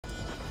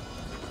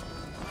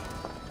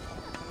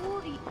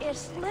moody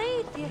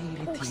sleightir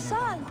og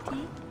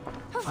salti.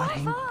 Hvað var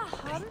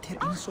hann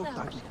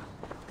alltaf?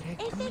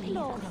 Þeir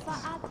lofa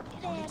að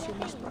vera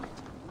heim.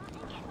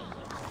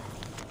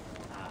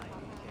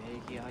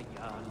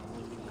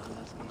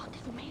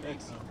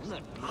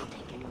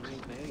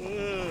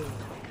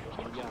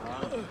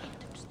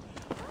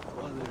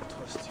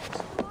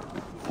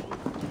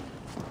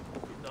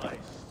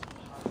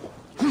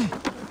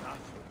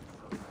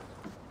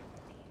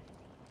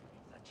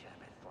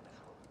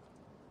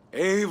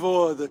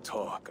 Eivor the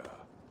Toka.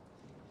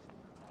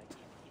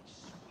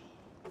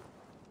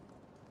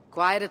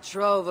 Quite a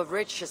trove of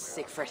riches,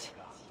 Sigfred.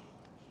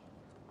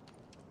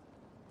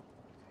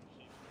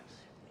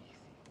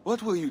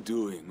 What were you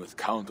doing with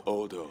Count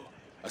Odo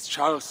as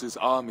Charles's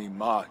army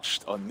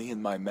marched on me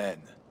and my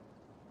men?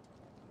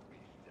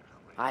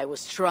 I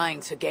was trying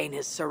to gain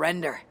his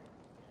surrender.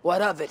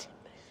 What of it?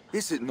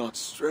 Is it not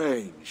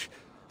strange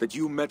that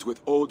you met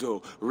with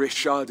Odo,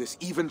 Richardus,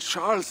 even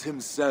Charles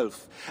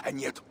himself, and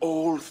yet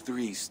all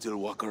three still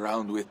walk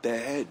around with their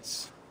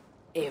heads?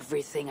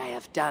 Everything I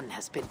have done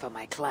has been for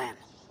my clan.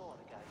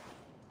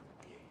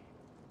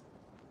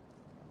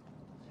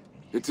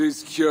 It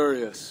is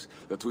curious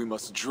that we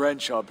must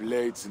drench our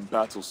blades in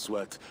battle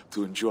sweat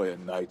to enjoy a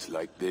night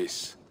like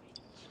this.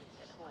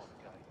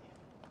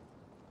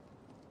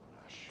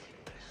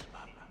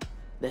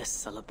 This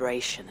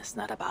celebration is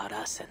not about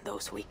us and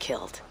those we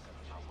killed.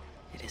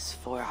 It is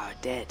for our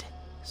dead,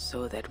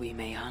 so that we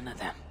may honor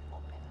them.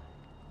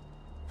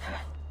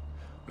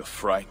 The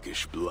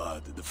Frankish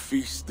blood, the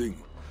feasting.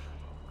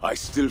 I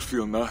still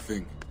feel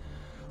nothing.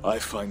 I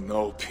find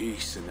no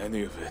peace in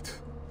any of it.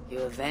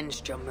 You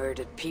avenged your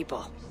murdered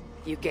people.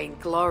 You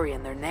gained glory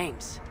in their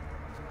names.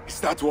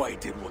 Is that why I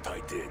did what I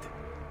did?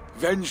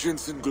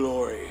 Vengeance and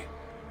glory.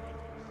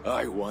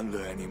 I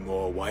wonder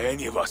anymore why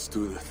any of us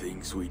do the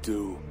things we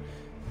do.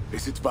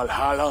 Is it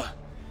Valhalla?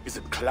 Is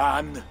it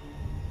clan?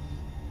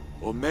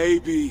 Or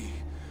maybe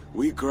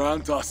we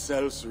grant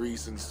ourselves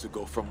reasons to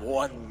go from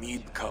one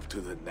mead cup to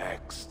the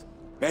next.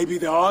 Maybe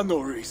there are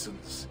no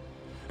reasons,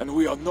 and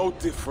we are no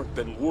different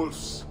than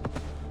wolves,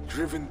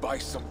 driven by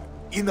some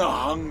inner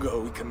hunger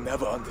we can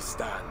never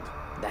understand.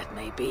 That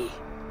may be,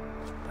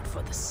 but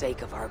for the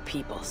sake of our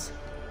peoples,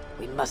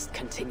 we must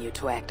continue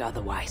to act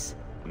otherwise.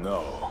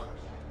 No.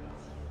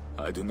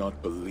 I do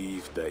not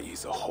believe there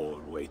is a hole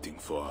waiting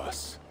for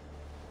us.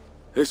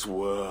 This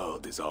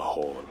world is our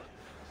hole.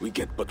 We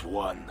get but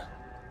one.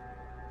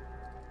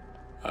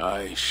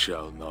 I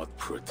shall not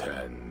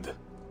pretend.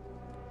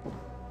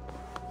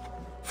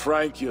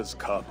 Frankia's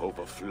cup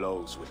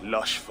overflows with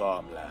lush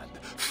farmland,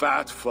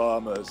 fat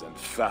farmers and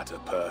fatter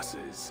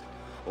purses.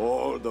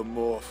 All the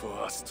more for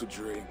us to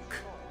drink.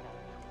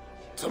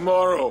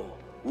 Tomorrow,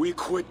 we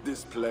quit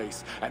this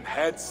place and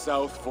head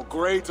south for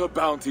greater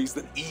bounties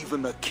than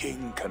even a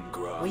king can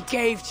grant. We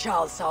gave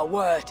Charles our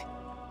word.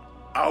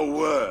 Our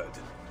word?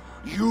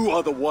 You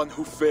are the one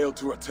who failed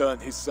to return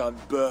his son,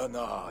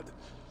 Bernard.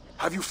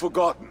 Have you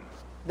forgotten?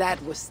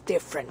 That was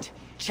different.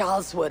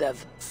 Charles would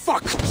have...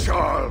 Fuck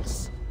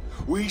Charles!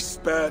 We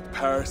spared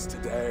Paris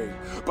today,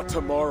 but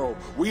tomorrow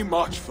we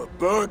march for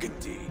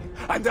Burgundy.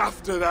 And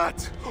after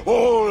that,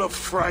 all of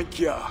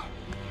Francia.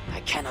 I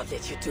cannot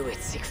let you do it,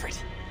 Sigfred.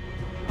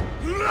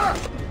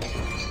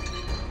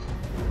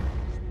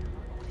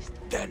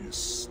 Then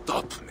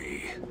stop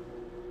me.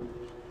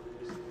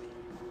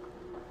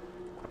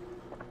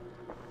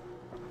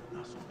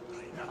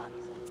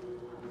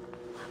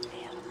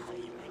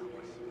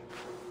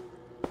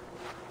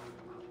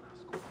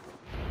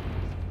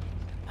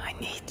 I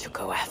need to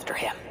go after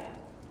him.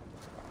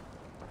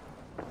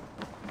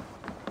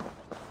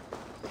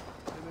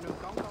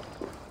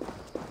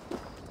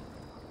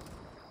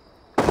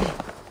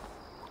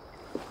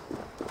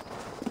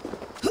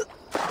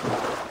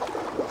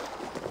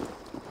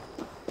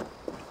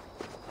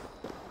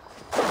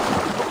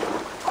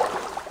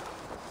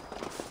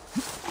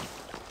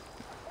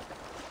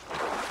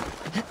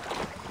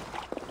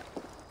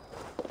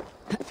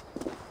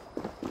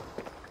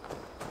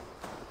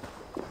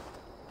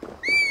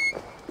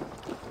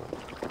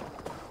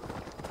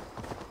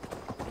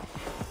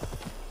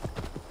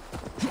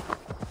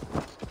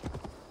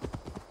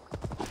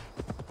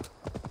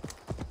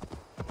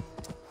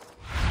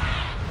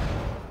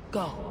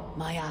 Go,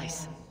 my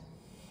eyes.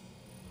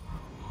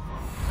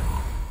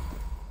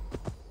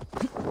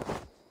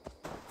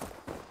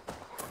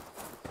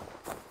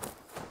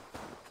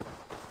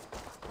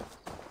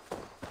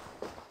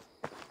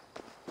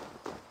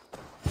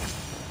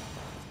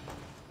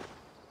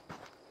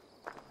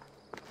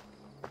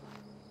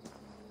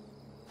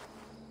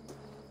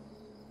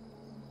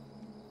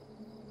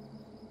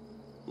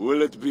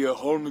 Will it be a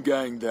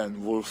holmgang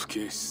then,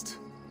 Wolf-kissed?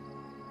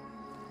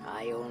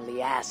 I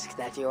only ask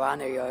that you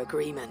honor your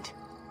agreement.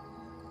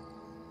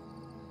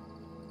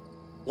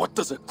 What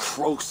does a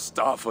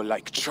crow-staffer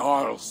like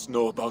Charles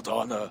know about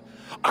honor?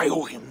 I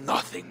owe him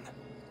nothing.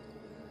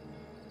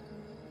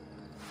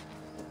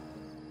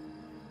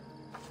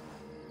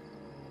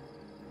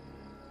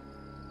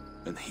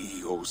 And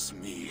he owes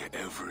me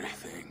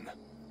everything.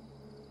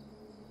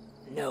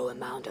 No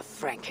amount of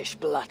Frankish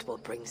blood will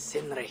bring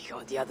Sinric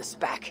or the others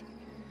back.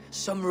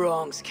 Some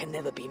wrongs can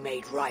never be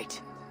made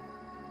right.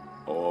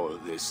 All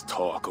this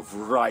talk of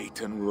right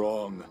and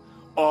wrong,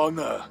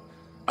 honor,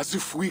 as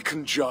if we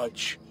can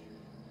judge.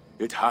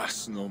 It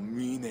has no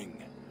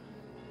meaning.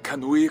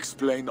 Can we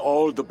explain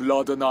all the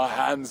blood on our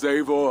hands,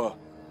 Eivor?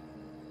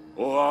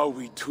 Or are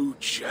we two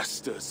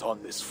jesters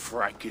on this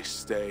Frankish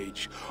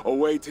stage,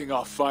 awaiting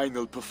our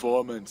final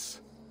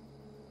performance?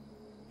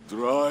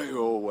 Draw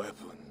your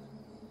weapon.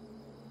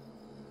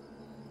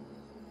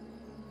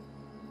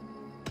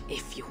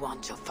 If you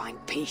want to find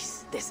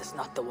peace, this is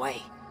not the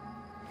way.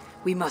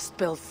 We must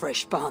build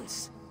fresh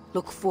bonds.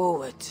 Look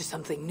forward to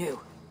something new.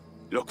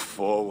 Look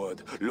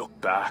forward,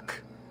 look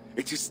back.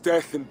 It is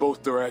death in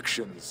both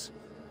directions.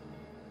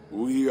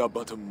 We are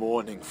but a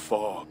morning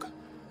fog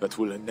that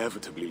will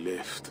inevitably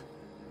lift.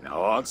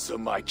 Now answer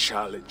my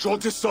challenge, or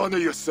dishonor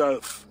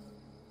yourself!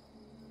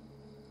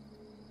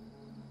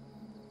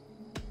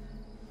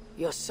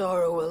 Your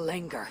sorrow will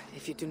linger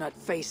if you do not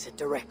face it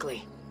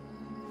directly.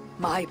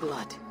 My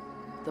blood,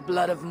 the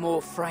blood of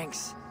more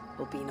Franks,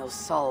 will be no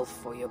salve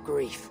for your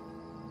grief.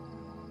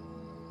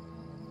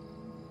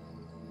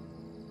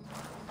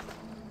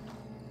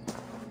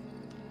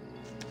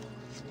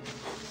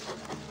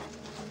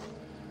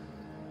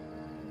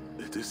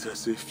 It is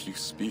as if you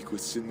speak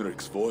with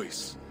Sinric's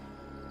voice.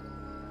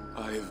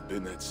 I have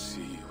been at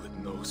sea with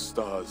no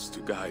stars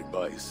to guide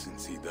by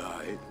since he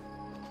died.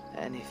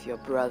 And if your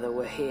brother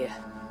were here,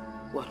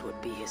 what would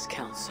be his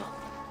counsel?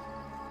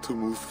 To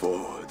move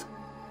forward.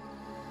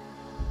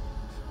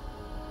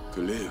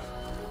 To live.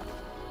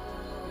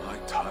 My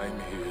time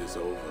here is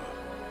over.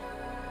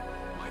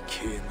 My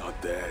kin are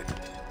dead.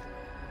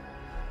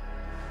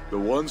 The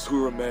ones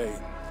who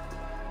remain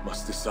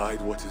must decide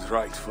what is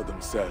right for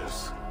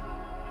themselves.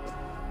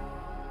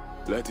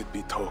 Let it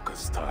be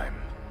Toka's time.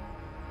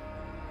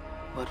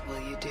 What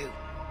will you do?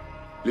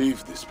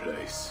 Leave this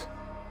place.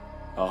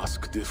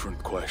 Ask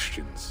different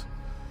questions.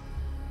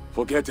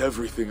 Forget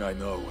everything I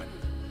know and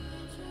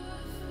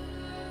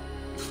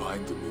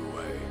find a new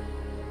way.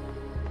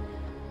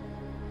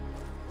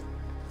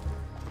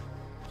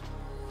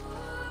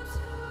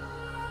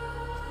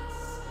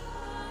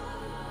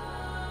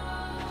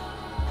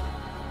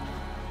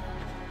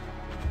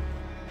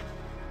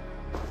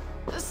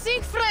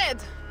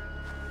 Sigfred!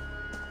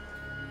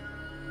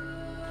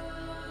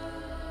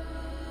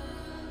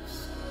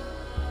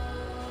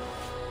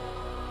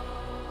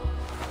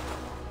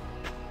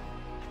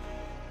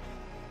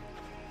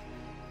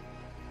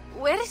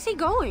 Where is he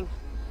going?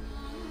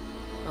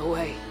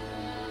 Away.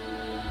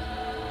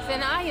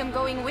 Then I am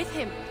going with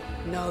him.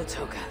 No,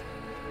 Toka.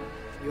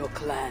 Your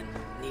clan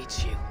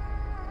needs you.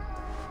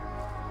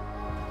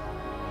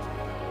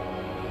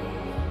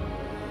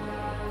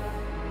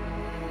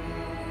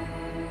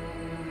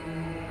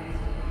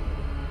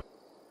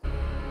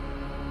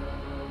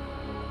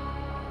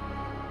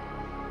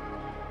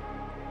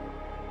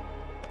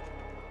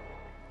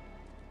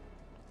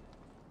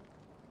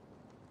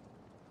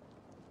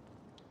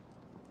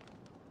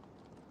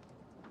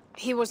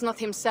 He was not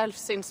himself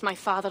since my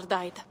father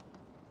died.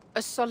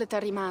 A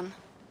solitary man.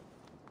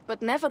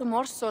 But never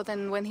more so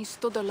than when he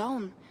stood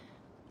alone,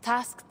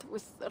 tasked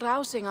with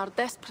rousing our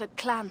desperate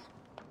clan.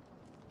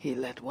 He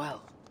led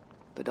well,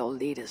 but all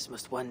leaders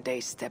must one day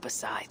step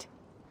aside.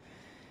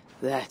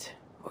 That,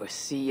 or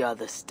see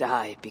others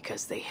die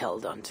because they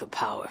held on to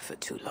power for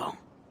too long.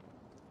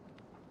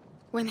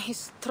 When his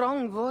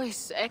strong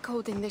voice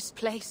echoed in this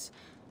place,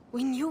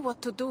 we knew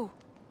what to do.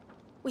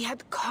 We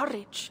had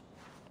courage,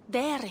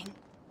 daring.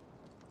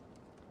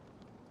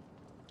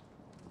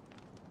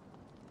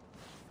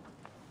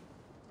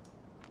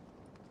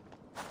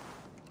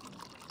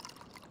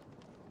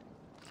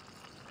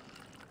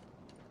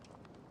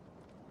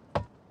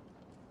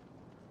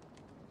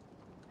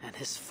 And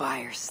his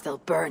fire still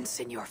burns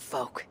in your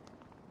folk.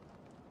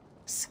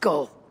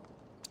 Skull.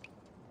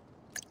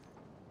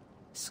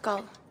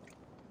 Skull.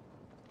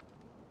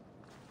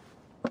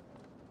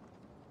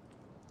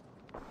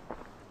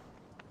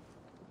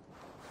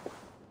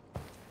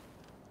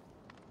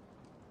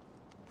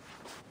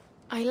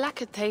 I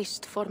lack a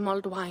taste for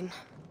mulled wine.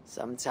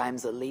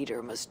 Sometimes a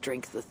leader must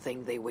drink the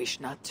thing they wish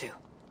not to.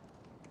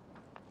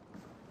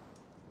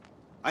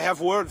 I have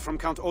word from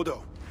Count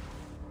Odo.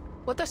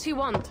 What does he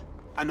want?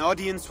 An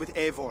audience with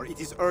Eivor. It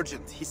is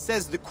urgent. He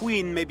says the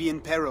Queen may be in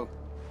peril.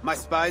 My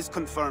spies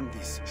confirmed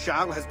this.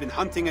 Charles has been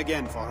hunting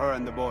again for her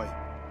and the boy.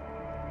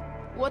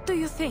 What do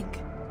you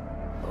think?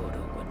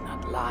 Odo would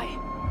not lie.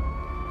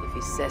 If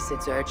he says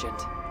it's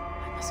urgent,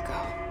 I must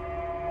go.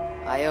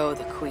 I owe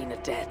the Queen a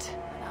debt,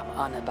 and I'm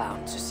honor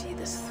bound to see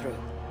this through.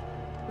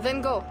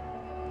 Then go.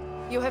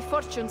 You have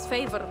fortune's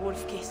favor,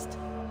 Wolf-Kissed.